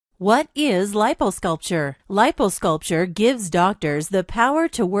What is liposculpture? Liposculpture gives doctors the power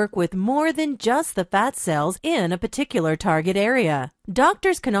to work with more than just the fat cells in a particular target area.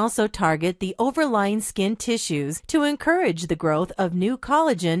 Doctors can also target the overlying skin tissues to encourage the growth of new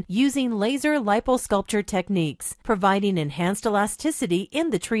collagen using laser liposculpture techniques, providing enhanced elasticity in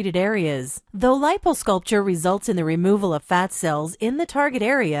the treated areas. Though liposculpture results in the removal of fat cells in the target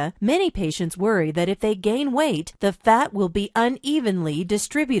area, many patients worry that if they gain weight, the fat will be unevenly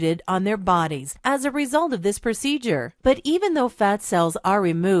distributed on their bodies as a result of this procedure. But even though fat cells are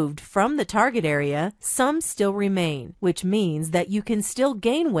removed from the target area, some still remain, which means that you can still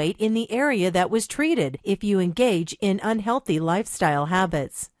gain weight in the area that was treated if you engage in unhealthy lifestyle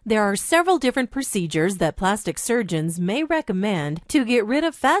habits. There are several different procedures that plastic surgeons may recommend to get rid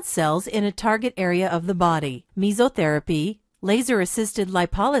of fat cells in a target area of the body: mesotherapy, laser-assisted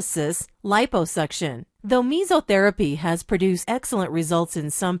lipolysis, liposuction. Though mesotherapy has produced excellent results in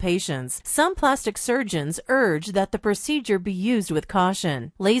some patients, some plastic surgeons urge that the procedure be used with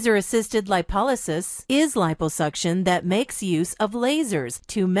caution. Laser-assisted lipolysis is liposuction that makes use of lasers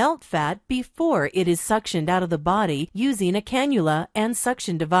to melt fat before it is suctioned out of the body using a cannula and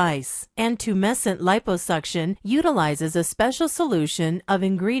suction device. And tumescent liposuction utilizes a special solution of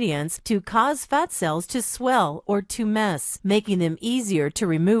ingredients to cause fat cells to swell or tumesce, making them easier to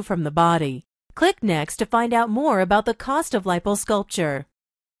remove from the body. Click next to find out more about the cost of liposculpture.